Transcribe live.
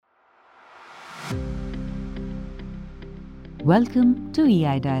Welcome to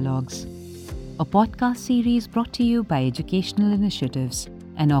EI Dialogues, a podcast series brought to you by Educational Initiatives,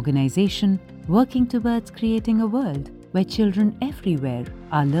 an organization working towards creating a world where children everywhere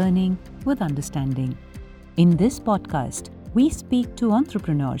are learning with understanding. In this podcast, we speak to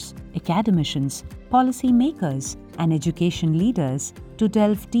entrepreneurs, academicians, policy makers, and education leaders to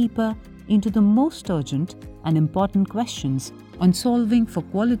delve deeper into the most urgent and important questions on solving for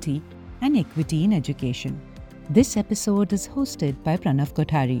quality and equity in education. This episode is hosted by Pranav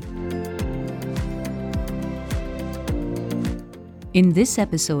Kothari. In this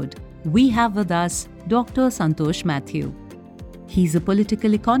episode, we have with us Dr. Santosh Mathew. He's a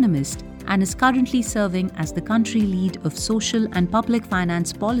political economist and is currently serving as the country lead of social and public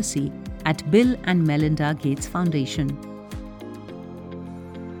finance policy at Bill and Melinda Gates Foundation.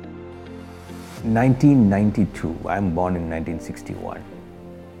 1992, I'm born in 1961,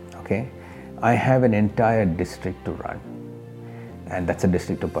 okay? I have an entire district to run, and that's a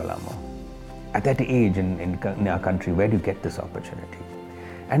district of Palamo. At that age in our country, where do you get this opportunity?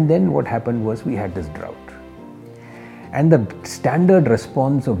 And then what happened was we had this drought. And the standard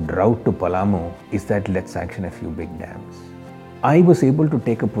response of drought to Palamo is that let's sanction a few big dams. I was able to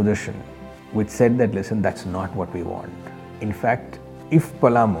take a position which said that, listen, that's not what we want. In fact, if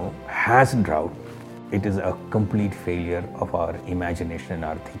Palamo has drought, it is a complete failure of our imagination and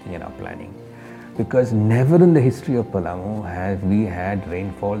our thinking and our planning. Because never in the history of Palamo have we had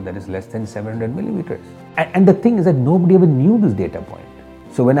rainfall that is less than 700 millimeters. And the thing is that nobody ever knew this data point.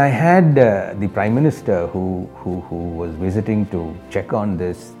 So when I had the Prime Minister who was visiting to check on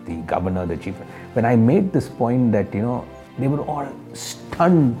this, the governor, the chief, when I made this point that, they were all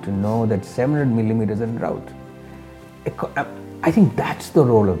stunned to know that 700 millimeters in drought. I think that's the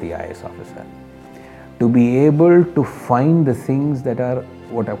role of the IAS officer. To be able to find the things that are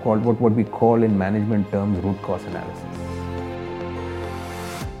what we call in management terms root cause analysis.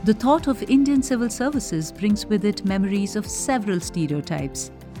 The thought of Indian civil services brings with it memories of several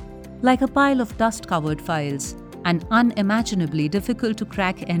stereotypes, like a pile of dust-covered files, an unimaginably difficult to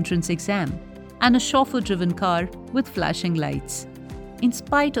crack entrance exam, and a chauffeur-driven car with flashing lights. In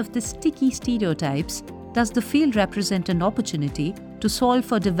spite of the sticky stereotypes, does the field represent an opportunity to solve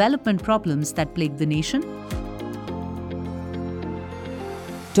for development problems that plague the nation?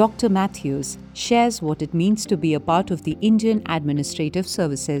 Dr. Matthews shares what it means to be a part of the Indian Administrative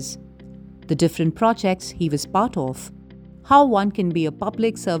Services, the different projects he was part of, how one can be a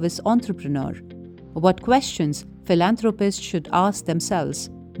public service entrepreneur, what questions philanthropists should ask themselves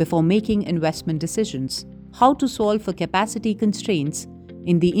before making investment decisions, how to solve for capacity constraints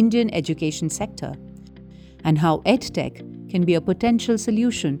in the Indian education sector, and how EdTech can be a potential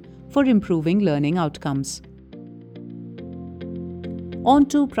solution for improving learning outcomes. On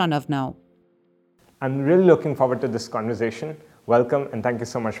to Pranav now. I'm really looking forward to this conversation. Welcome and thank you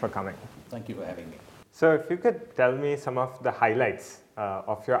so much for coming. Thank you for having me. So if you could tell me some of the highlights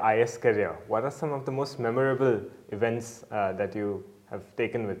of your IS career, what are some of the most memorable events that you have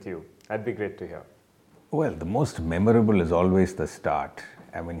taken with you? That'd be great to hear. Well, the most memorable is always the start.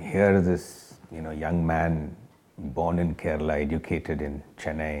 I mean, here this young man born in Kerala, educated in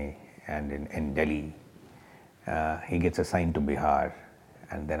Chennai and in Delhi. He gets assigned to Bihar,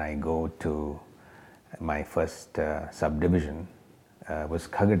 and then I go to my first subdivision was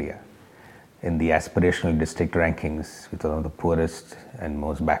Khagadia in the aspirational district rankings with one of the poorest and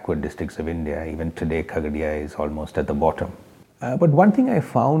most backward districts of India. Even today, Khagadia is almost at the bottom. But one thing I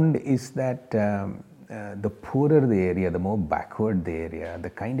found is that the poorer the area, the more backward the area, the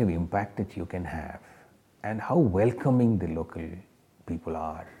kind of impact that you can have and how welcoming the local people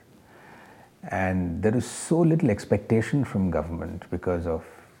are. And there is so little expectation from government because of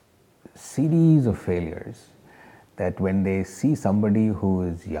series of failures that when they see somebody who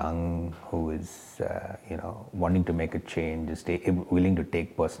is young, who is wanting to make a change, is willing to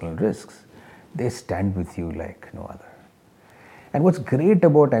take personal risks, they stand with you like no other. And what's great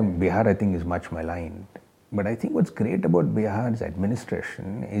about Bihar, I think, is much maligned. But I think what's great about Bihar's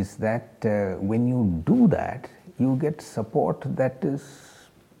administration is that when you do that, you get support that is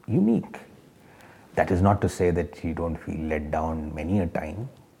unique. That is not to say that you don't feel let down many a time,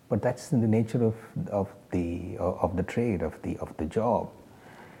 but that's in the nature of the trade, of the job.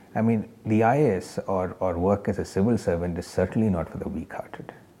 I mean, the IAS or work as a civil servant is certainly not for the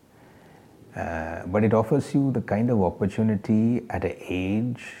weak-hearted. But it offers you the kind of opportunity at an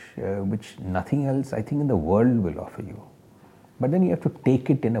age which nothing else, I think, in the world will offer you. But then you have to take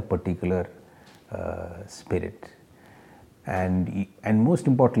it in a particular spirit. And most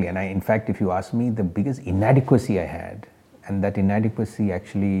importantly, in fact, if you ask me, the biggest inadequacy I had and that inadequacy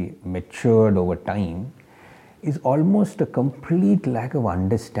actually matured over time, is almost a complete lack of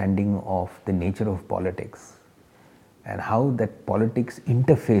understanding of the nature of politics and how that politics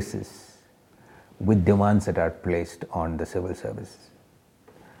interfaces with demands that are placed on the civil service.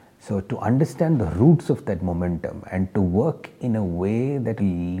 So to understand the roots of that momentum and to work in a way that will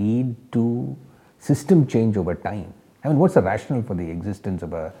lead to system change over time. I mean, what's the rationale for the existence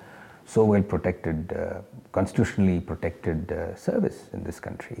of a so well protected, constitutionally protected service in this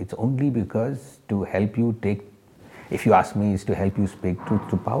country? It's only because to help you take, if you ask me, is to help you speak truth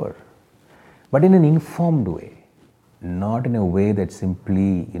to power, but in an informed way, not in a way that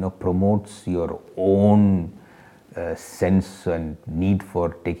simply promotes your own sense and need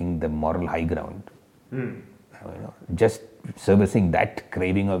for taking the moral high ground. Just servicing that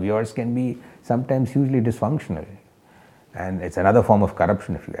craving of yours can be sometimes hugely dysfunctional, and it's another form of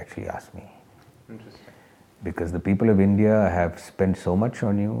corruption if you actually ask me. Interesting. Because the people of India have spent so much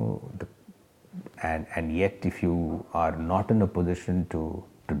on you, and yet if you are not in a position to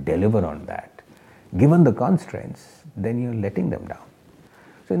deliver on that, given the constraints, then you're letting them down.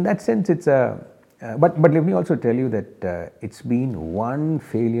 So in that sense, it's a but let me also tell you that it's been one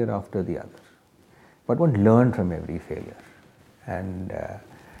failure after the other, but one learned from every failure, and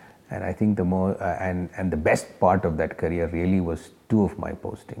I think the more and the best part of that career really was two of my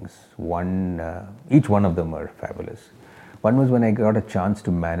postings. One, each one of them are fabulous. One was when I got a chance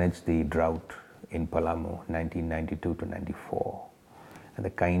to manage the drought in Palamu, 1992 to 94, and the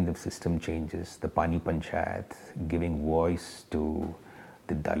kind of system changes, the Pani Panchayat, giving voice to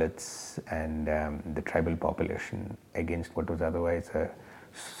the Dalits and the tribal population against what was otherwise a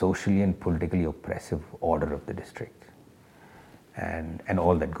socially and politically oppressive order of the district, and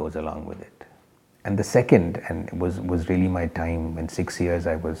all that goes along with it. And the second, and it was really my time, in 6 years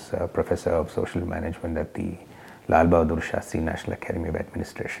I was a professor of social management at the Lal Bahadur Shastri National Academy of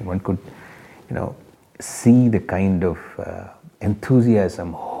Administration. One could, see the kind of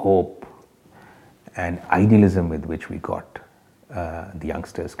enthusiasm, hope, and idealism with which we got the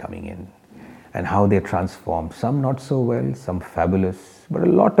youngsters coming in, and how they transformed, some not so well, some fabulous, but a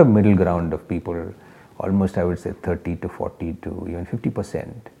lot of middle ground of people, almost I would say 30 to 40 to even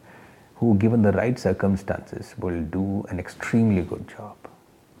 50%, who given the right circumstances will do an extremely good job.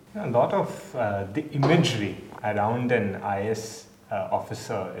 A lot of the imagery around an IS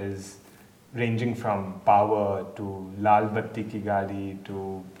officer is ranging from power to Lal Batti Ki Gadi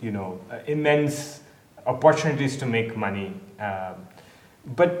to immense opportunities to make money.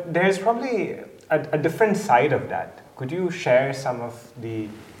 But there's probably a different side of that. Could you share some of the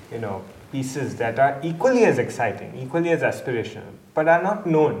pieces that are equally as exciting, equally as aspirational, but are not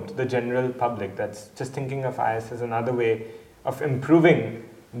known to the general public, that's just thinking of IS as another way of improving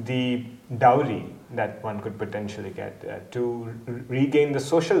the dowry that one could potentially get to regain the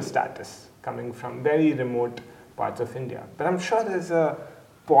social status coming from very remote parts of India? But I'm sure there's a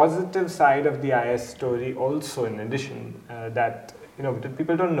positive side of the IS story also, in addition, that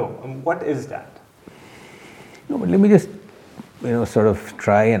people don't know. What is that? No, but let me just sort of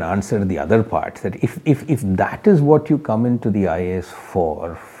try and answer the other part, that if that is what you come into the IAS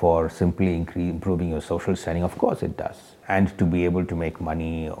for simply improving your social standing, of course it does, and to be able to make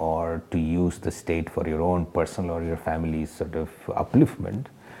money or to use the state for your own personal or your family's sort of upliftment,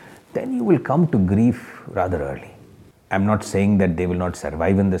 then you will come to grief rather early. I'm not saying that they will not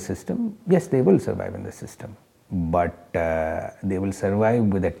survive in the system. Yes, they will survive in the system, but they will survive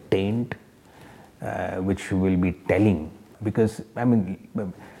with a taint which will be telling. Because,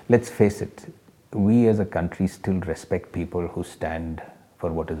 let's face it, we as a country still respect people who stand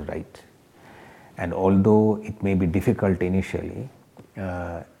for what is right. And although it may be difficult initially,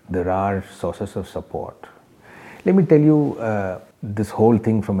 there are sources of support. Let me tell you this whole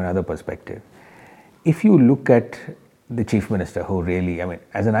thing from another perspective. If you look at the Chief Minister, who really,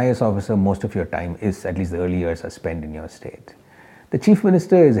 as an IAS officer, most of your time is, at least the early years, are spent in your state. The Chief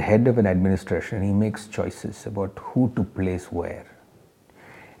Minister is head of an administration. He makes choices about who to place where.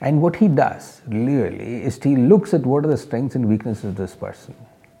 And what he does really is he looks at what are the strengths and weaknesses of this person.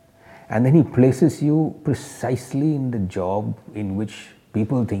 And then he places you precisely in the job in which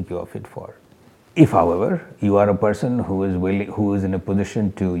people think you are fit for. If, however, you are a person who is in a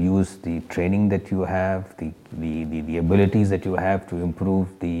position to use the training that you have, the abilities that you have to improve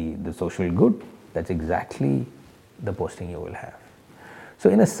the social good, that's exactly the posting you will have. So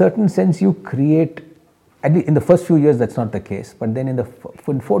in a certain sense, you create, in the first few years that's not the case, but then in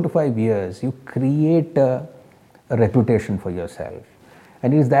 4 to 5 years, you create a reputation for yourself.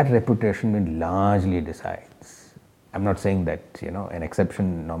 And it is that reputation that largely decides I'm not saying that, an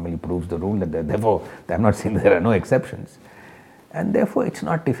exception normally proves the rule, therefore, I'm not saying there are no exceptions. And therefore, it's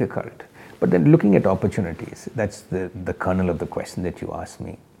not difficult. But then looking at opportunities, that's the kernel of the question that you asked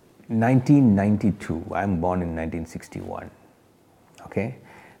me. 1992, I'm born in 1961, okay?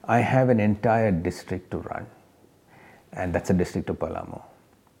 I have an entire district to run, and that's a district of Palamu.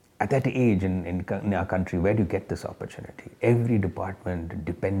 At that age in our country, where do you get this opportunity? Every department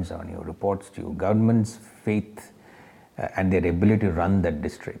depends on you, reports to you. Government's faith and their ability to run that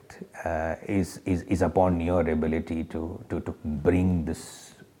district is upon your ability to bring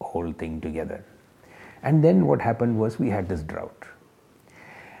this whole thing together. And then what happened was we had this drought.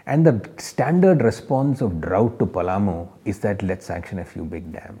 And the standard response of drought to Palamu is that let's sanction a few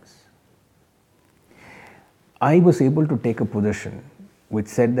big dams. I was able to take a position which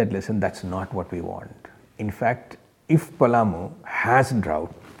said that, listen, that's not what we want. In fact, if Palamu has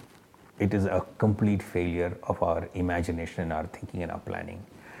drought, it is a complete failure of our imagination, our thinking and our planning.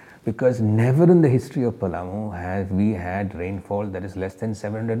 Because never in the history of Palamu have we had rainfall that is less than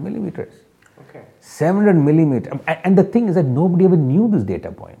 700 millimeters. Okay. 700 millimeters. And the thing is that nobody ever knew this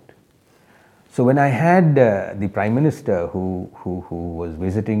data point. So when I had the Prime Minister who was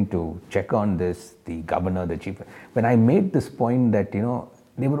visiting to check on this, the governor, the chief, when I made this point that,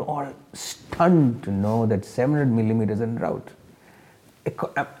 they were all stunned to know that 700 millimeters in drought.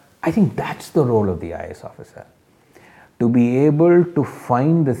 I think that's the role of the IAS officer. To be able to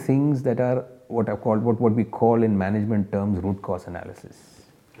find the things that are what we call in management terms root cause analysis.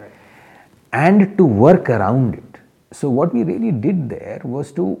 Right. And to work around it. So what we really did there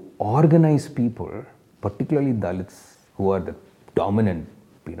was to organize people, particularly Dalits, who are the dominant,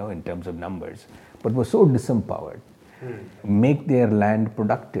 in terms of numbers, but were so disempowered, make their land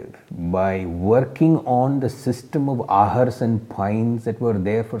productive by working on the system of ahars and pines that were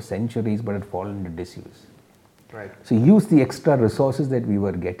there for centuries but had fallen into disuse. Right. So use the extra resources that we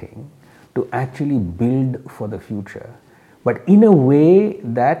were getting to actually build for the future, but in a way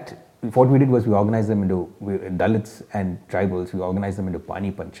that what we did was we organized them into Dalits and tribals, we organized them into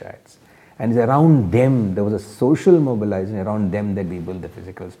Pani Panchayats. And around them, there was a social mobilization around them that we built the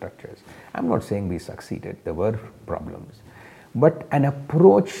physical structures. I'm not saying we succeeded, there were problems. But an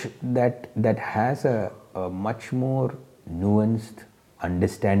approach that has a much more nuanced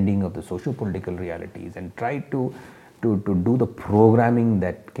understanding of the socio-political realities and try to do the programming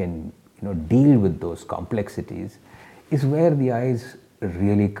that can deal with those complexities is where the IAS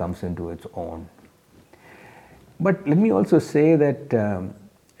really comes into its own. But let me also say that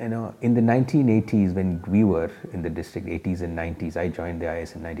in the 1980s, when we were in the district, 80s and 90s, I joined the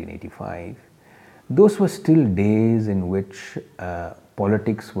IAS in 1985. Those were still days in which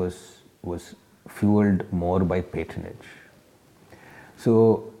politics was fueled more by patronage.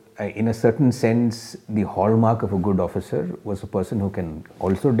 So in a certain sense, the hallmark of a good officer was a person who can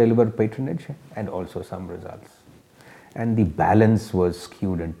also deliver patronage and also some results. And the balance was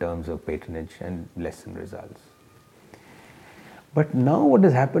skewed in terms of patronage and less in results. But now what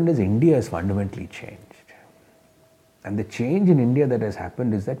has happened is India has fundamentally changed. And the change in India that has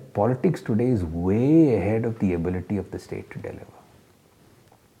happened is that politics today is way ahead of the ability of the state to deliver.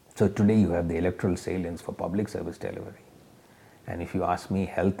 So today you have the electoral salience for public service delivery. And if you ask me,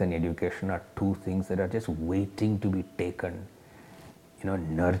 health and education are two things that are just waiting to be taken,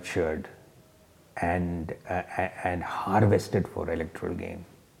 nurtured and harvested for electoral gain.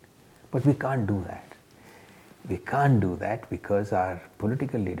 But we can't do that. We can't do that because our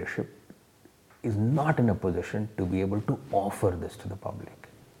political leadership is not in a position to be able to offer this to the public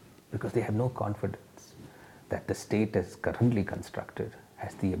because they have no confidence that the state as currently constructed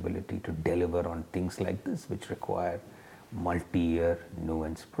has the ability to deliver on things like this which require multi-year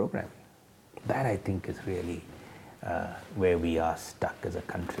nuanced programming. That I think is really where we are stuck as a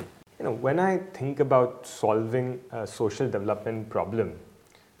country. When I think about solving a social development problem,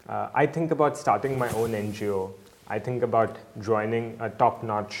 I think about starting my own NGO. I think about joining a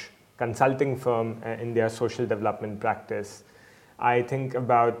top-notch consulting firm in their social development practice. I think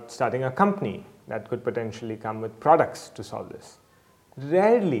about starting a company that could potentially come with products to solve this.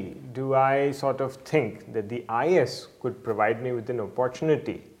 Rarely do I sort of think that the IAS could provide me with an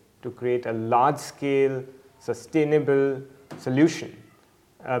opportunity to create a large-scale, sustainable solution.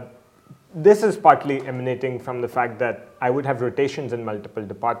 This is partly emanating from the fact that I would have rotations in multiple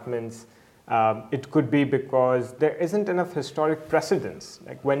departments. It could be because there isn't enough historic precedence.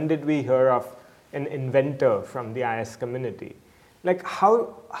 Like, when did we hear of an inventor from the IAS community? Like,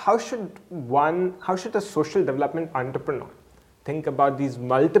 how should a social development entrepreneur think about these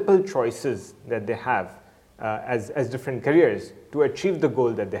multiple choices that they have as different careers to achieve the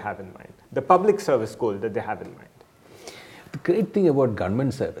goal that they have in mind, the public service goal that they have in mind? great thing about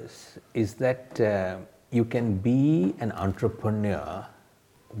government service is that you can be an entrepreneur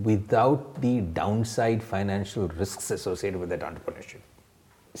without the downside financial risks associated with that entrepreneurship.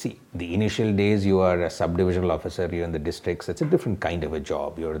 See, the initial days you are a sub-divisional officer, you're in the districts, it's a different kind of a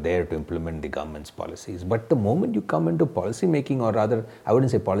job. You're there to implement the government's policies. But the moment you come into policy making, or rather, I wouldn't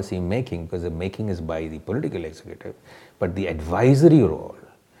say policy making, because the making is by the political executive, but the advisory role,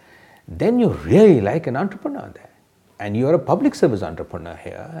 then you're really like an entrepreneur there. And you're a public service entrepreneur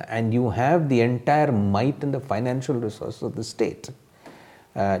here, and you have the entire might and the financial resources of the state.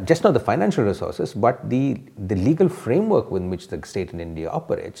 Just not the financial resources, but the legal framework within which the state in India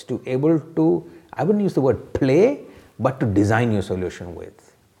operates to able to, I wouldn't use the word play, but to design your solution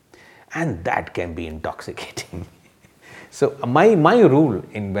with. And that can be intoxicating. So my rule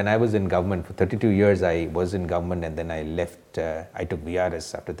when I was in government for 32 years, I was in government and then I left, I took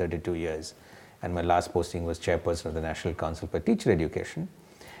VRS after 32 years. And my last posting was chairperson of the National Council for Teacher Education.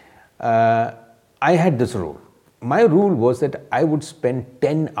 I had this rule. My rule was that I would spend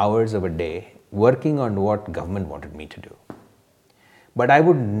 10 hours of a day working on what government wanted me to do. But I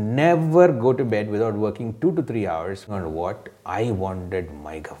would never go to bed without working 2 to 3 hours on what I wanted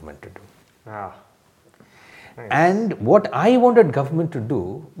my government to do. Ah, nice. And what I wanted government to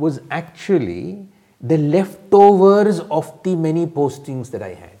do was actually the leftovers of the many postings that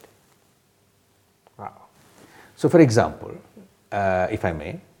I had. Wow. So for example, if I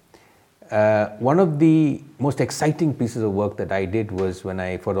may, one of the most exciting pieces of work that I did was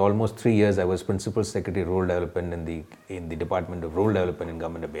when for almost 3 years, I was Principal Secretary Rural Development in the Department of Rural Development in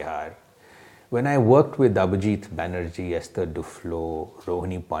Government of Bihar. When I worked with Abhijit Banerjee, Esther Duflo,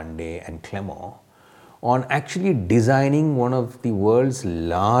 Rohini Pandey and Clement on actually designing one of the world's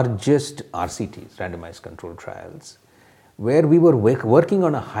largest RCTs, randomized controlled trials, where we were working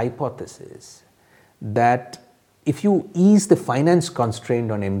on a hypothesis that if you ease the finance constraint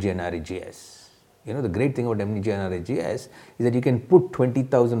on MGNREGS, the great thing about MGNREGS is that you can put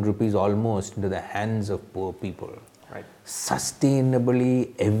 20,000 rupees almost into the hands of poor people. Right.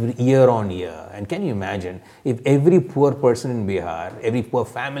 Sustainably every year on year. And can you imagine if every poor person in Bihar, every poor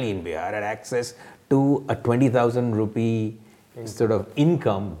family in Bihar had access to a 20,000 rupee sort of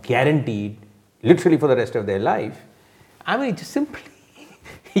income guaranteed literally for the rest of their life? I mean, it's simply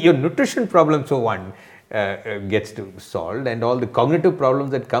your nutrition problems for one gets to solved, and all the cognitive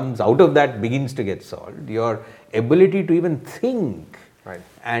problems that comes out of that begins to get solved. Your ability to even think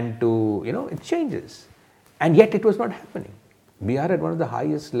and to, it changes. And yet it was not happening. Bihar had one of the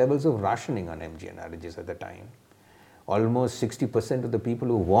highest levels of rationing on MGNREGS at the time. Almost 60% of the people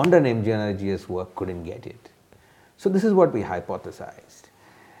who wanted an MGNREGS work couldn't get it. So this is what we hypothesized.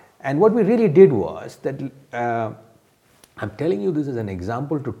 And what we really did was that I'm telling you this as an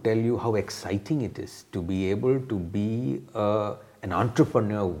example to tell you how exciting it is to be able to be an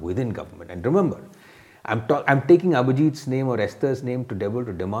entrepreneur within government. And remember, I'm taking Abhijit's name or Esther's name to be able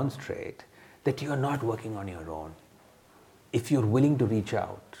to demonstrate that you are not working on your own. If you're willing to reach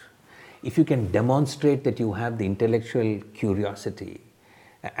out, if you can demonstrate that you have the intellectual curiosity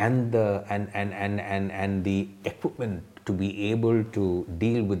and the equipment to be able to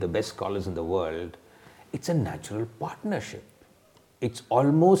deal with the best scholars in the world, it's a natural partnership. It's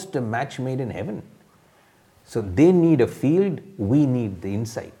almost a match made in heaven. So they need a field, we need the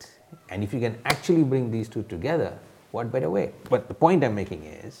insight. And if you can actually bring these two together, what better way? But the point I'm making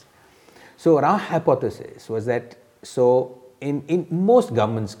is, so our hypothesis was that, so in most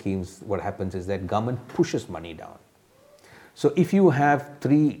government schemes, what happens is that government pushes money down. So if you have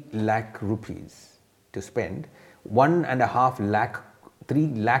 3 lakh rupees to spend, 3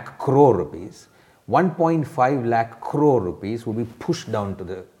 lakh crore rupees, 1.5 lakh crore rupees will be pushed down to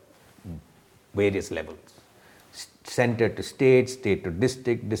the various levels. Center to state, state to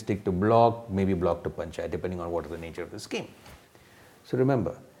district, district to block, maybe block to panchayat, depending on what is the nature of the scheme. So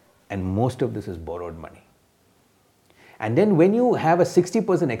remember, and most of this is borrowed money. And then when you have a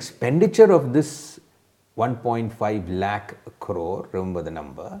 60% expenditure of this 1.5 lakh crore, remember the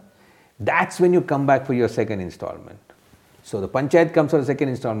number, that's when you come back for your second installment. So the panchayat comes for the second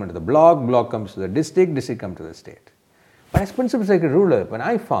installment to the block, block comes to the district, district comes to the state. But as Principal Secretary Rural, when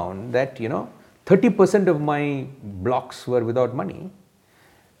I found that, 30% of my blocks were without money,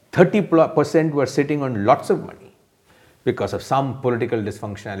 30% were sitting on lots of money because of some political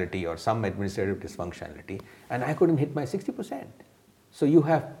dysfunctionality or some administrative dysfunctionality, and I couldn't hit my 60%. So you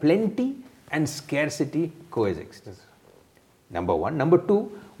have plenty and scarcity coexist. Number one. Number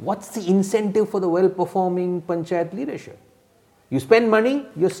two, what's the incentive for the well-performing panchayat leadership? You spend money,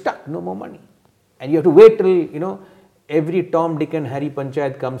 you're stuck, no more money. And you have to wait till, every Tom, Dick and Harry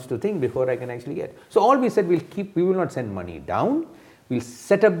Panchayat comes to think before I can actually get. So all we said, we will not send money down. We'll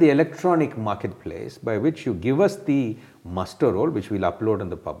set up the electronic marketplace by which you give us the muster roll, which we'll upload on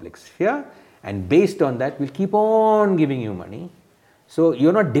the public sphere, and based on that, we'll keep on giving you money. So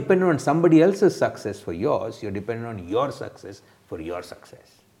you're not dependent on somebody else's success for yours, you're dependent on your success for your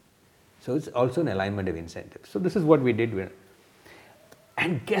success. So it's also an alignment of incentives. So this is what we did.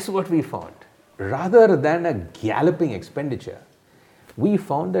 And guess what we found? Rather than a galloping expenditure, we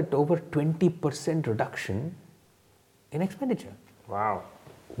found that over 20% reduction in expenditure. Wow.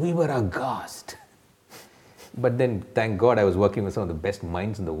 We were aghast. But then, thank God, I was working with some of the best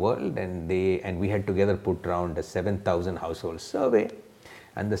minds in the world, and we had together put around a 7,000 household survey,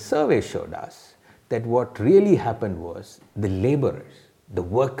 and the survey showed us that what really happened was the laborers, the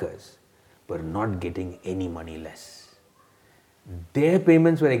workers, were not getting any money less. Their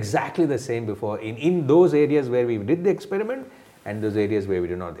payments were exactly the same before in those areas where we did the experiment and those areas where we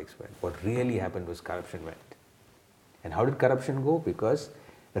did not the experiment. What really happened was corruption went. And how did corruption go? Because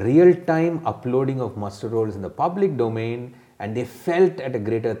real-time uploading of muster rolls in the public domain, and they felt at a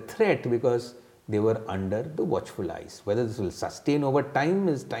greater threat because they were under the watchful eyes. Whether this will sustain over time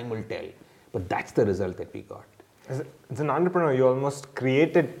is time will tell. But that's the result that we got. As an entrepreneur, you almost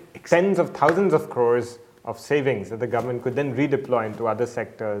created tens of thousands of crores of savings that the government could then redeploy into other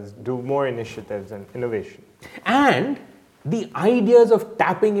sectors, do more initiatives and innovation. And the ideas of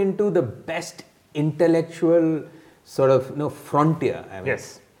tapping into the best intellectual sort of frontier.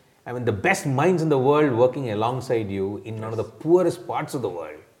 I mean, the best minds in the world working alongside you in one of the poorest parts of the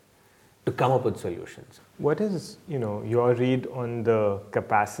world to come up with solutions. What is your read on the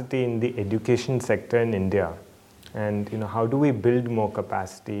capacity in the education sector in India? And how do we build more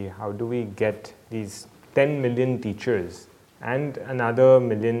capacity? How do we get these 10 million teachers and another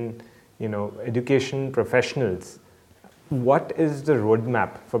million, education professionals? What is the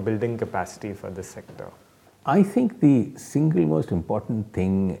roadmap for building capacity for this sector? I think the single most important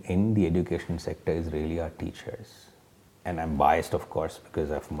thing in the education sector is really our teachers. And I'm biased, of course,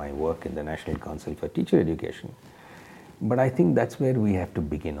 because of my work in the National Council for Teacher Education. But I think that's where we have to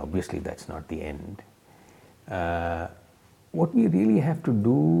begin. Obviously, that's not the end. What we really have to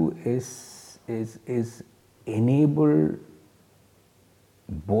do is enable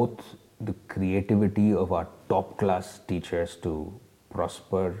both the creativity of our top class teachers to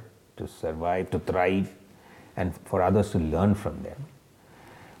prosper, to survive, to thrive, and for others to learn from them.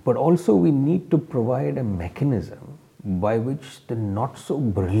 But also we need to provide a mechanism by which the not so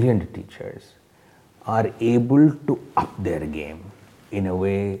brilliant teachers are able to up their game in a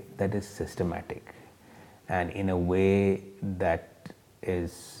way that is systematic and in a way that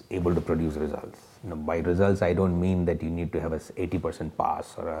is able to produce results. By results, I don't mean that you need to have a 80%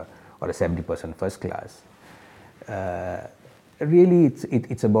 pass or a 70% first class. Really,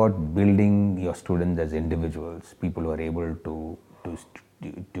 it's about building your students as individuals, people who are able to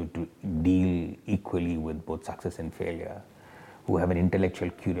deal equally with both success and failure, who have an intellectual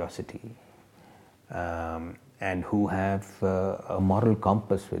curiosity, and who have a moral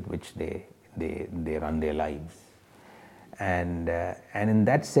compass with which they run their lives. And in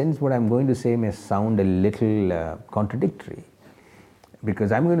that sense, what I'm going to say may sound a little contradictory,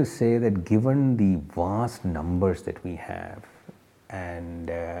 because I'm going to say that given the vast numbers that we have, and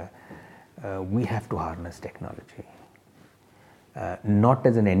we have to harness technology, not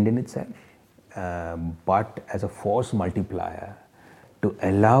as an end in itself, but as a force multiplier to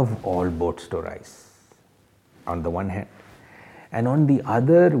allow all boats to rise, on the one hand. And on the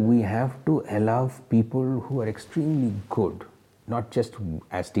other, we have to allow people who are extremely good, not just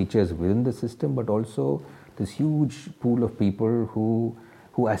as teachers within the system, but also this huge pool of people who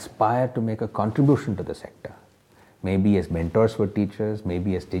aspire to make a contribution to the sector, maybe as mentors for teachers,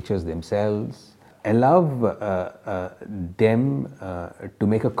 maybe as teachers themselves. Allow them to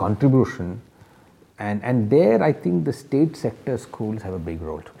make a contribution, and there I think the state sector schools have a big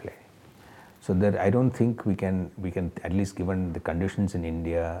role to play. So that I don't think we can, at least given the conditions in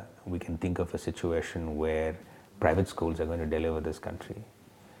India, we can think of a situation where private schools are going to deliver this country.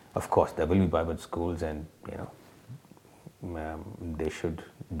 Of course, there will be private schools, and they should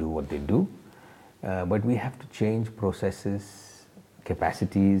do what they do. But we have to change processes,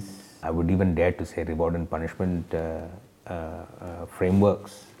 capacities. I would even dare to say reward and punishment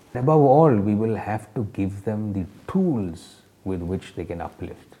frameworks. Above all, we will have to give them the tools with which they can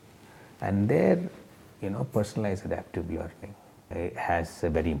uplift. And there, personalized adaptive learning has a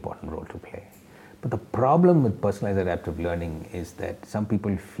very important role to play. But the problem with personalized adaptive learning is that some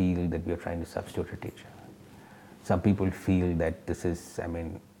people feel that we are trying to substitute a teacher. Some people feel that this is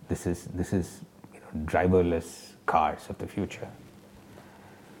driverless cars of the future.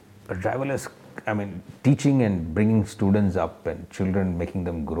 But driverless, teaching and bringing students up and children, making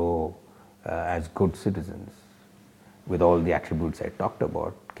them grow as good citizens with all the attributes I talked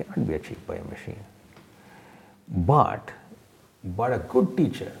about cannot be achieved by a machine. But a good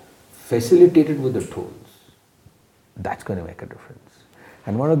teacher, facilitated with the tools, that's going to make a difference.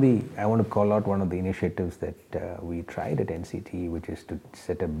 And I want to call out one of the initiatives that we tried at NCT, which is to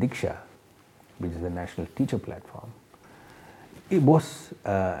set up Diksha, which is the national teacher platform. It was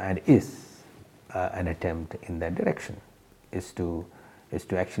and is an attempt in that direction, is to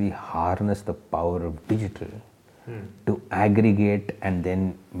actually harness the power of digital to aggregate and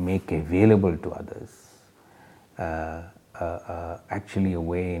then make available to others actually a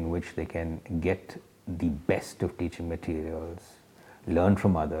way in which they can get the best of teaching materials, learn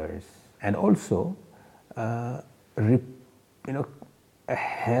from others, and also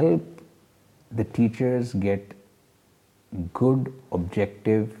help the teachers get good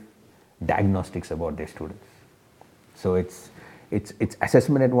objective diagnostics about their students. So it's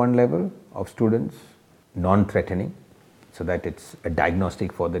assessment at one level of students, non-threatening, so that it's a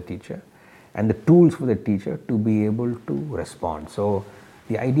diagnostic for the teacher, and the tools for the teacher to be able to respond. So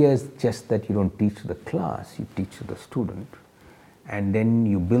the idea is just that you don't teach to the class, you teach to the student, and then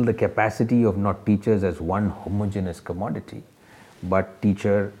you build the capacity of not teachers as one homogeneous commodity, but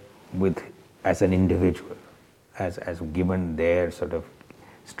teacher as an individual, as given their sort of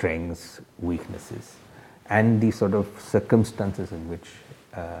strengths, weaknesses, and the sort of circumstances in which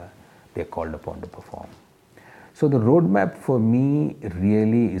they're called upon to perform. So the roadmap for me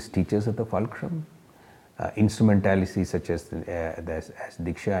really is teachers at the fulcrum, instrumentalities such as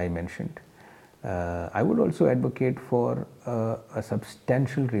Diksha I mentioned. I would also advocate for a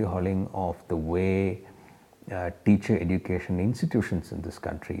substantial rehauling of the way teacher education institutions in this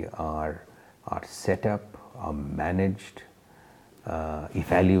country are set up, are managed,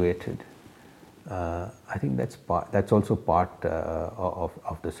 evaluated. I think that's also part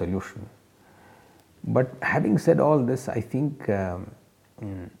of the solution. But having said all this, I think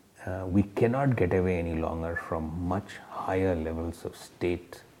we cannot get away any longer from much higher levels of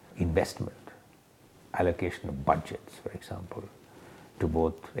state investment, allocation of budgets, for example, to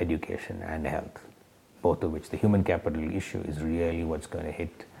both education and health, both of which the human capital issue is really what's going to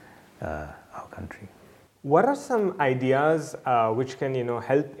hit our country. What are some ideas which can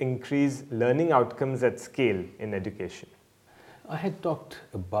help increase learning outcomes at scale in education? I had talked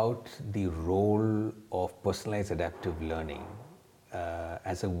about the role of personalized adaptive learning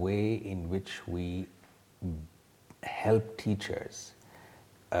as a way in which we help teachers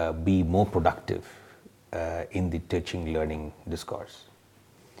be more productive in the teaching learning discourse.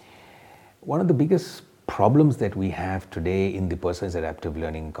 One of the biggest problems that we have today in the personalized adaptive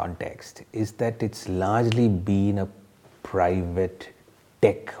learning context is that it's largely been a private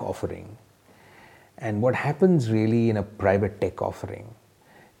tech offering. And what happens really in a private tech offering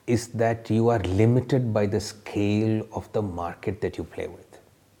is that you are limited by the scale of the market that you play with.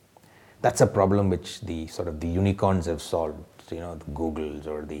 That's a problem which the unicorns have solved, the Googles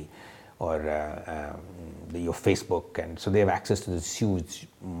or your Facebook, and so they have access to this huge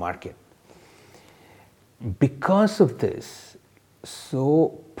market. Because of this,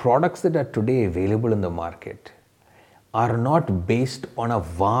 so products that are today available in the market are not based on a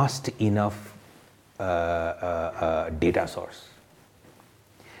vast enough data source.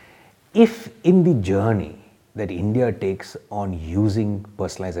 If in the journey that India takes on using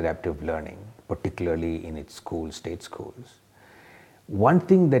personalized adaptive learning, particularly in its schools, state schools, one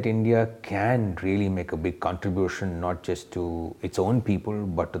thing that India can really make a big contribution, not just to its own people,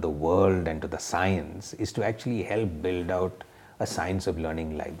 but to the world and to the science, is to actually help build out a science of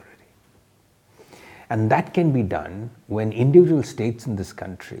learning library. And that can be done when individual states in this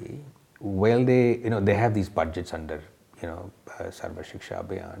country, they have these budgets under, Sarva Shiksha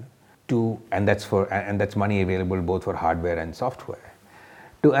Abhiyan, and that's money available both for hardware and software,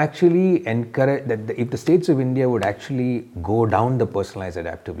 to actually encourage that if the states of India would actually go down the personalized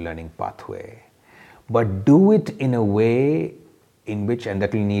adaptive learning pathway, but do it in a way in which, and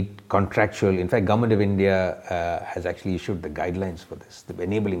that will need contractual, in fact, Government of India has actually issued the guidelines for this, the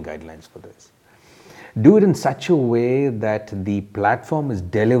enabling guidelines for this. Do it in such a way that the platform is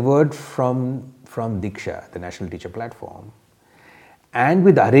delivered from Diksha, the National Teacher Platform, and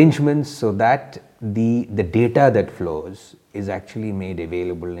with arrangements so that the data that flows is actually made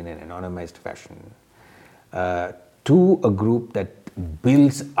available in an anonymized fashion to a group that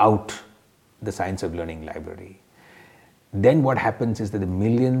builds out the science of learning library. Then what happens is that the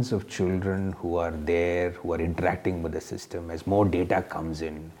millions of children who are there, who are interacting with the system, as more data comes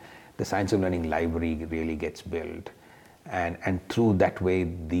in, the science of learning library really gets built. And through that way,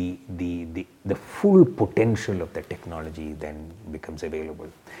 the full potential of the technology then becomes available.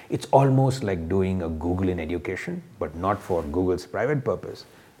 It's almost like doing a Google in education, but not for Google's private purpose,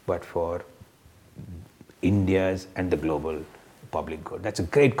 but for India's and the global public good. That's a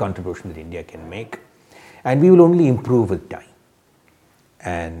great contribution that India can make, and we will only improve with time.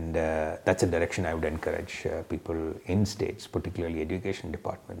 And that's a direction I would encourage people in states, particularly education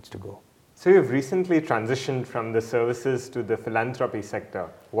departments, to go. So you've recently transitioned from the services to the philanthropy sector.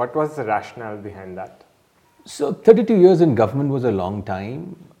 What was the rationale behind that? So 32 years in government was a long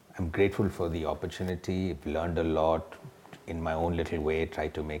time. I'm grateful for the opportunity. I've learned a lot in my own little way,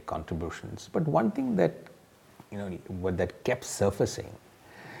 tried to make contributions. But one thing that, that kept surfacing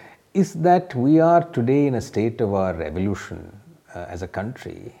is that we are today in a state of our evolution as a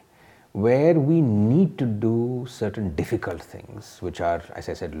country where we need to do certain difficult things, which are, as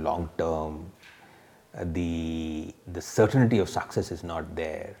I said, long term. The certainty of success is not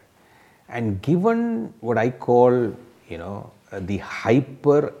there. And given what I call, the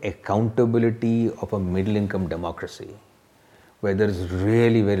hyper accountability of a middle income democracy, where there is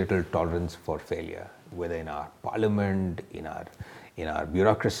really very little tolerance for failure, whether in our parliament, in our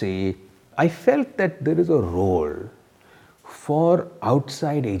bureaucracy, I felt that there is a role for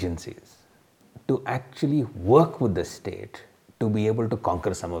outside agencies to actually work with the state to be able to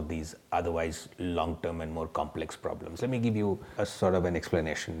conquer some of these otherwise long-term and more complex problems. Let me give you a sort of an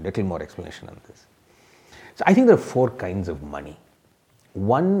explanation, little more explanation on this. So I think there are 4 kinds of money.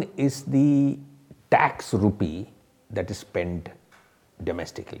 One is the tax rupee that is spent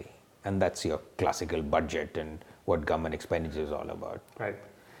domestically, and that's your classical budget and what government expenditure is all about. Right.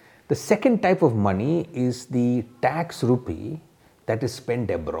 The second type of money is the tax rupee that is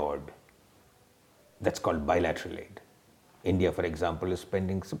spent abroad. That's called bilateral aid. India, for example, is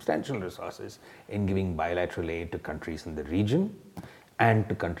spending substantial resources in giving bilateral aid to countries in the region and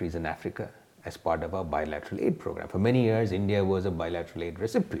to countries in Africa as part of our bilateral aid program. For many years, India was a bilateral aid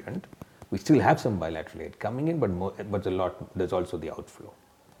recipient. We still have some bilateral aid coming in, but there's also the outflow.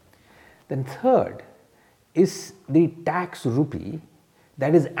 Then third is the tax rupee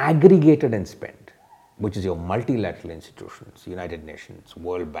that is aggregated and spent, which is your multilateral institutions, United Nations,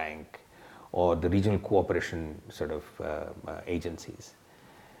 World Bank, or the regional cooperation sort of agencies.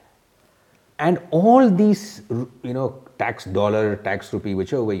 And all these, tax dollar, tax rupee,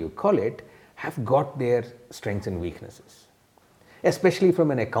 whichever way you call it, have got their strengths and weaknesses, especially from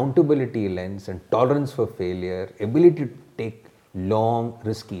an accountability lens and tolerance for failure, ability to take long,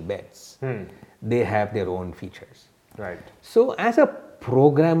 risky bets. They have their own features. Right. So as a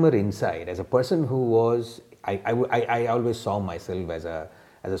programmer inside, as a person who was, I always saw myself as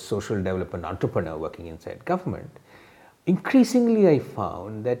a social development entrepreneur working inside government. Increasingly, I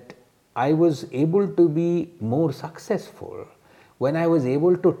found that I was able to be more successful when I was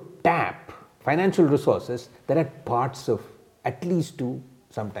able to tap financial resources that had parts of at least 2,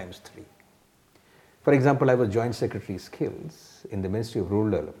 sometimes 3. For example, I was Joint Secretary Skills in the Ministry of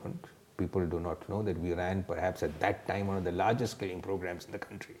Rural Development. People do not know that we ran perhaps at that time one of the largest skilling programs in the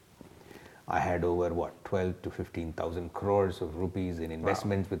country. I had over 12 to 15,000 crores of rupees in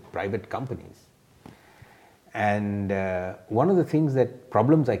investments with private companies. And one of the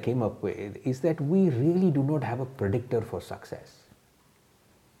problems I came up with is that we really do not have a predictor for success.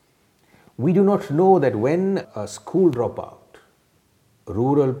 We do not know that when a school dropout,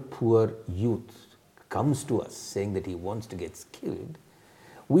 rural poor youth comes to us saying that he wants to get skilled,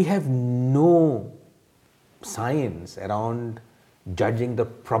 we have no science around judging the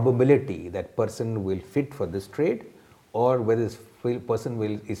probability that person will fit for this trade or whether this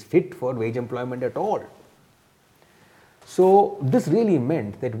person is fit for wage employment at all. So this really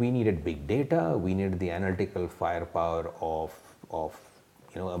meant that we needed big data, we needed the analytical firepower of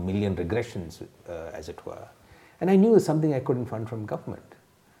a million regressions, as it were. And I knew it was something I couldn't fund from government.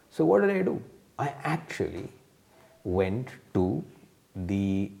 So what did I do? I actually went to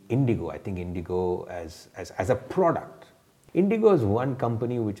the Indigo. I think Indigo as a product. Indigo is one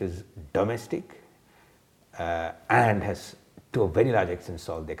company which is domestic and has, to a very large extent,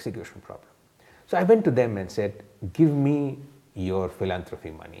 solved the execution problem. So I went to them and said, give me your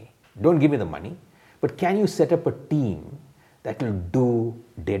philanthropy money. Don't give me the money, but can you set up a team that will do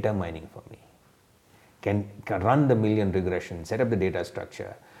data mining for me? Can run the million regression, set up the data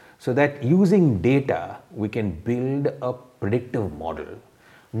structure, so that using data, we can build a predictive model,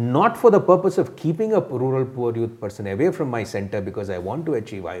 not for the purpose of keeping a rural poor youth person away from my center because I want to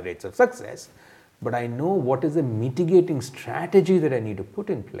achieve high rates of success, but I know what is the mitigating strategy that I need to put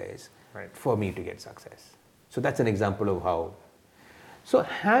in place for me to get success. So that's an example of how. So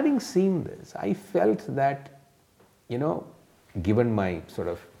having seen this, I felt that, given my sort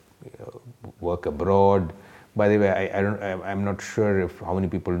of work abroad, by the way, I'm not sure how many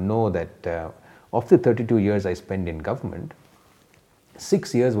people know that of the 32 years I spent in government,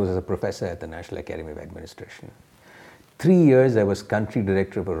 6 years was as a professor at the National Academy of Administration. 3 years I was country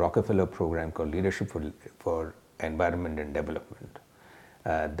director of a Rockefeller program called Leadership for Environment and Development.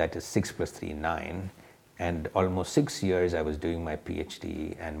 That is 6 plus 3, 9. And almost 6 years I was doing my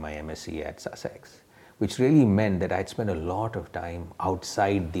PhD and my MSc at Sussex, which really meant that I'd spent a lot of time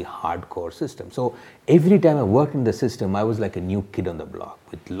outside the hardcore system. So every time I worked in the system, I was like a new kid on the block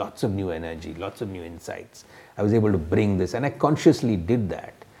with lots of new energy, lots of new insights. I was able to bring this, and I consciously did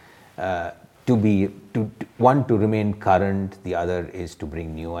that to remain current. The other is to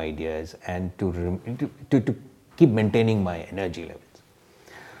bring new ideas and to keep maintaining my energy levels.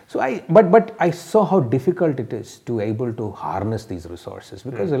 So but I saw how difficult it is to able to harness these resources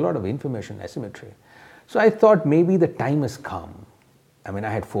because there's a lot of information asymmetry. So I thought maybe the time has come. I mean, I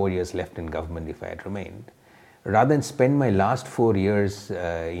had 4 years left in government if I had remained. Rather than spend my last 4 years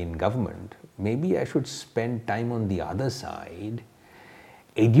in government, maybe I should spend time on the other side,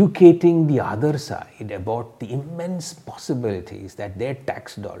 educating the other side about the immense possibilities that their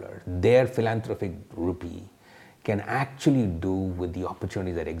tax dollar, their philanthropic rupee, can actually do with the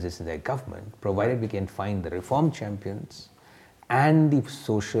opportunities that exist in their government, provided we can find the reform champions and the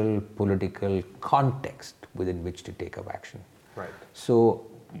social, political context within which to take up action. Right. So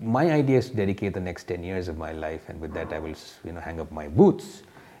my idea is to dedicate the next 10 years of my life, and with that I will hang up my boots,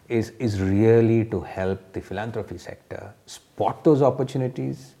 is really to help the philanthropy sector spot those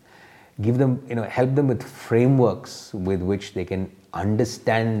opportunities, give them, help them with frameworks with which they can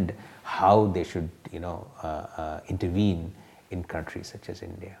understand how they should, intervene in countries such as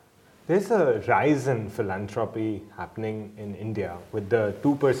India. There's a rise in philanthropy happening in India with the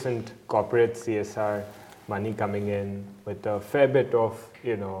 2% corporate CSR money coming in, with a fair bit of,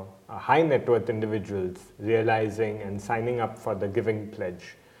 high net worth individuals realizing and signing up for the Giving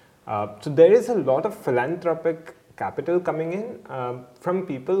Pledge. So there is a lot of philanthropic capital coming in from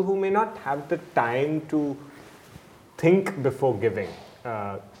people who may not have the time to think before giving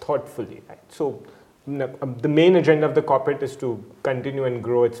thoughtfully. Right? So the main agenda of the corporate is to continue and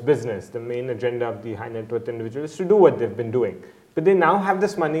grow its business. The main agenda of the high net worth individual is to do what they've been doing. But they now have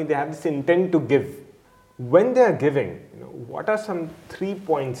this money, they have this intent to give. When they are giving, what are some 3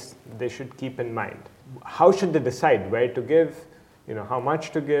 points they should keep in mind? How should they decide where to give? How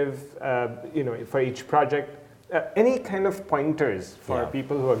much to give? For each project. Any kind of pointers for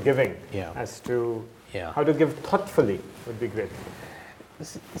people who are giving as to how to give thoughtfully would be great.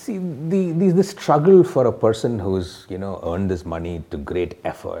 See, the struggle for a person who's earned this money to great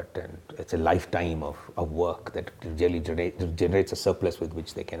effort, and it's a lifetime of work that really generates a surplus with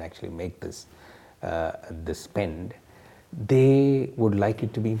which they can actually make this spend. They would like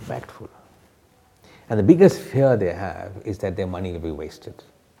it to be impactful, and the biggest fear they have is that their money will be wasted.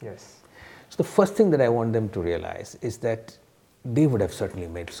 Yes. So the first thing that I want them to realize is that they would have certainly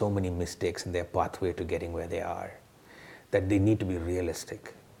made so many mistakes in their pathway to getting where they are, that they need to be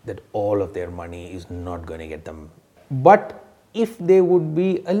realistic, that all of their money is not going to get them. But if they would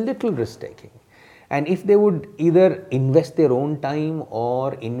be a little risk-taking, and if they would either invest their own time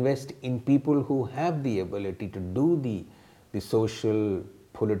or invest in people who have the ability to do the social,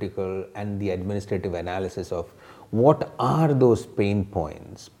 political, and the administrative analysis of what are those pain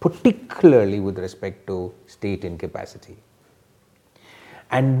points, particularly with respect to state incapacity,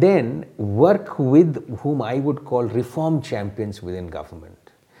 and then work with whom I would call reform champions within government.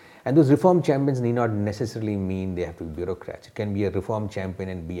 And those reform champions need not necessarily mean they have to be bureaucrats. It can be a reform champion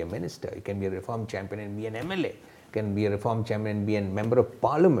and be a minister. It can be a reform champion and be an MLA. It can be a reform champion and be a member of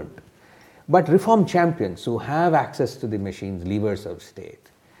parliament. But reform champions who have access to the machines, levers of state,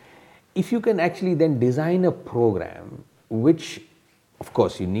 if you can actually then design a program which, of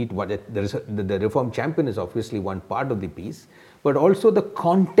course, you need the reform champion is obviously one part of the piece, but also the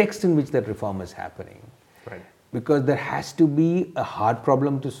context in which that reform is happening. Right. Because there has to be a hard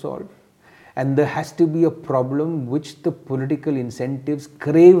problem to solve, and there has to be a problem which the political incentives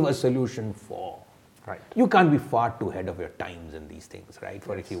crave a solution for. Right. You can't be far too ahead of your times in these things, right?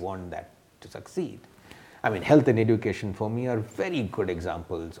 For if you want that to succeed. I mean, health and education for me are very good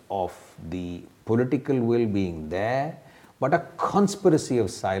examples of the political will being there, but a conspiracy of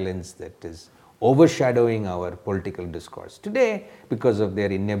silence that is overshadowing our political discourse today because of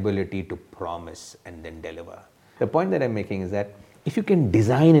their inability to promise and then deliver. The point that I'm making is that if you can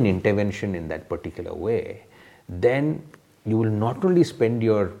design an intervention in that particular way, then you will not only spend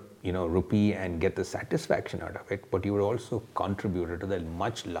your rupee and get the satisfaction out of it, but you would also contribute to the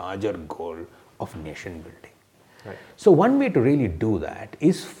much larger goal of nation building. Right. So one way to really do that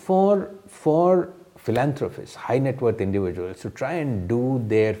is for philanthropists, high net worth individuals, to try and do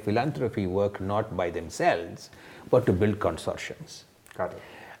their philanthropy work not by themselves, but to build consortiums. Got it.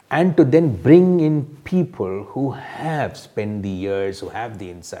 And to then bring in people who have spent the years, who have the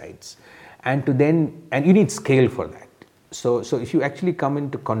insights, and you need scale for that. So if you actually come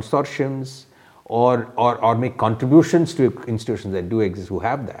into consortiums or make contributions to institutions that do exist who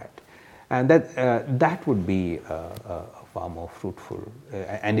have that, and that would be far more fruitful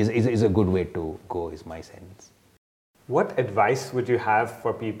and is a good way to go, is my sense. What advice would you have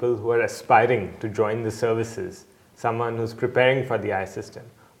for people who are aspiring to join the services, someone who's preparing for the IS system?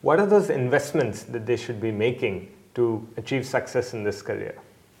 What are those investments that they should be making to achieve success in this career?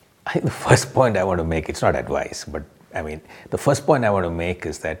 The first point I want to make, it's not advice, but the first point I want to make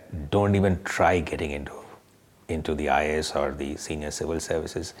is that don't even try getting into the IAS or the senior civil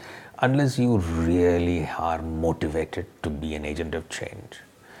services unless you really are motivated to be an agent of change.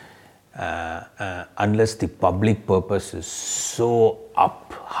 Unless the public purpose is so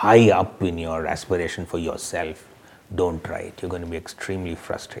high up in your aspiration for yourself, don't try it. You're going to be extremely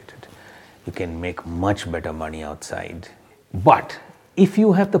frustrated. You can make much better money outside. But if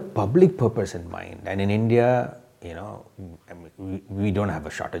you have the public purpose in mind, and in India, we don't have a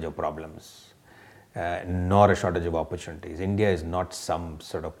shortage of problems, nor a shortage of opportunities. India is not some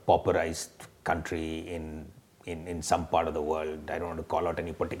sort of pauperized country in some part of the world. I don't want to call out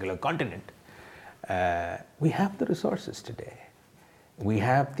any particular continent. We have the resources today. We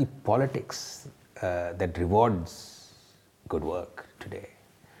have the politics that rewards good work today.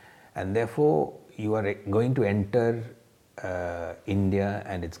 And therefore, you are going to enter India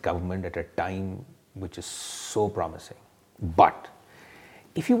and its government at a time which is so promising. But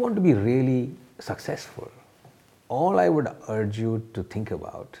if you want to be really successful, all I would urge you to think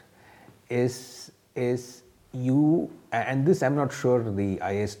about is you, and this I'm not sure the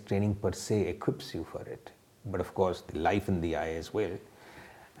IAS training per se equips you for it, but of course the life in the IAS will,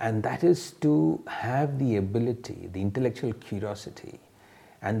 and that is to have the ability, the intellectual curiosity,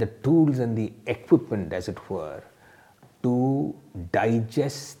 and the tools and the equipment, as it were, to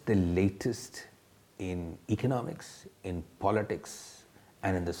digest the latest in economics, in politics,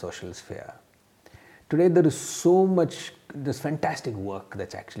 and in the social sphere. Today there is so much, this fantastic work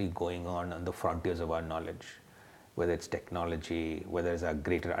that's actually going on the frontiers of our knowledge, whether it's technology, whether it's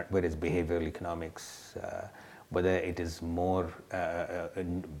behavioral economics, whether it is more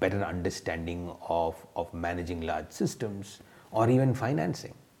better understanding of managing large systems, or even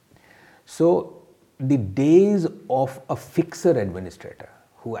financing. So the days of a fixer administrator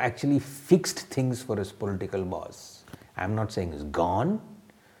who actually fixed things for his political boss, I'm not saying is gone,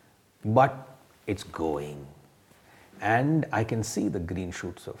 but it's going. And I can see the green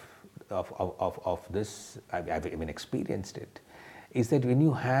shoots of this. I've even experienced it, is that when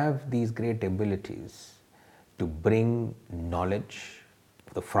you have these great abilities to bring knowledge,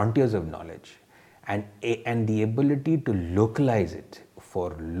 the frontiers of knowledge, and the ability to localize it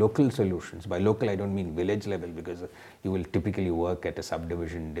for local solutions. By local, I don't mean village level, because you will typically work at a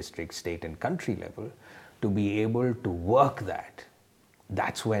subdivision, district, state, and country level. To be able to work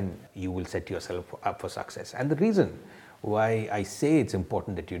that's when you will set yourself up for success. And the reason why I say it's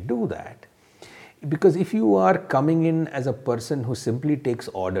important that you do that, because if you are coming in as a person who simply takes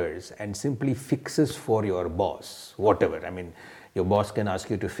orders and simply fixes for your boss, whatever, your boss can ask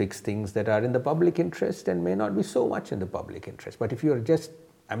you to fix things that are in the public interest and may not be so much in the public interest. But if you're just,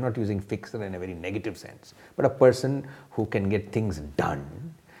 I'm not using fixer in a very negative sense, but a person who can get things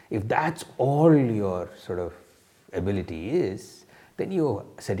done, if that's all your sort of ability is, then you're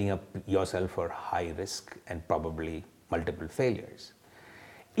setting up yourself for high risk and probably multiple failures.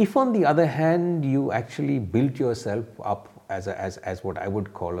 If on the other hand, you actually built yourself up as what I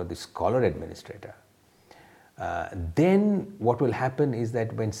would call the scholar administrator, then what will happen is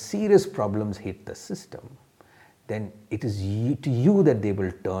that when serious problems hit the system, then it is to you that they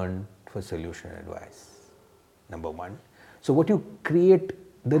will turn for solution advice, number one. So what you create,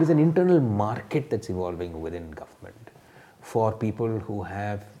 there is an internal market that's evolving within government for people who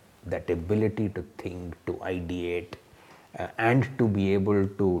have that ability to think, to ideate, and to be able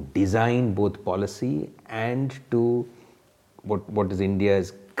to design both policy and to what is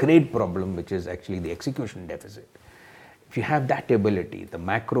India's great problem, which is actually the execution deficit. If you have that ability, the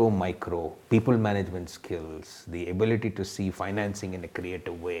macro, micro, people management skills, the ability to see financing in a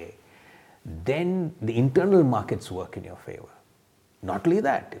creative way, then the internal markets work in your favor. Not only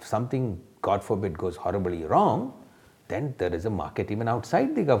that, if something, God forbid, goes horribly wrong, then there is a market even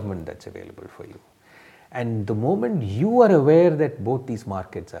outside the government that's available for you. And the moment you are aware that both these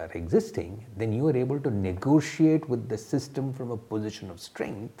markets are existing, then you are able to negotiate with the system from a position of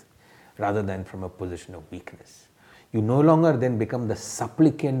strength rather than from a position of weakness. You no longer then become the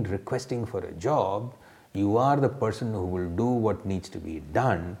supplicant requesting for a job. You are the person who will do what needs to be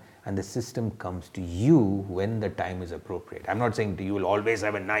done, and the system comes to you when the time is appropriate. I'm not saying you will always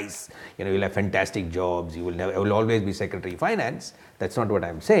have a nice, you'll have fantastic jobs, you will always be Secretary of Finance. That's not what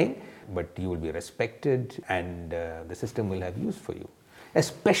I'm saying. But you will be respected, and the system will have use for you,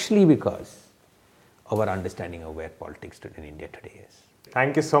 especially because of our understanding of where politics in India today is.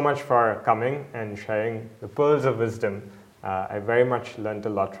 Thank you so much for coming and sharing the pearls of wisdom. I very much learned a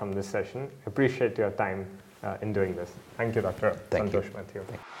lot from this session. Appreciate your time in doing this. Thank you, Dr. Santosh Mathew.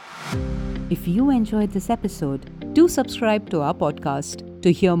 If you enjoyed this episode, do subscribe to our podcast.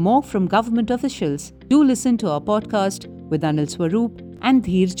 To hear more from government officials, do listen to our podcast with Anil Swaroop and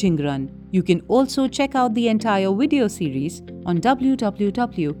Dheer Chingran. You can also check out the entire video series on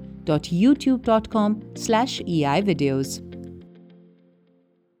www.youtube.com/EI videos.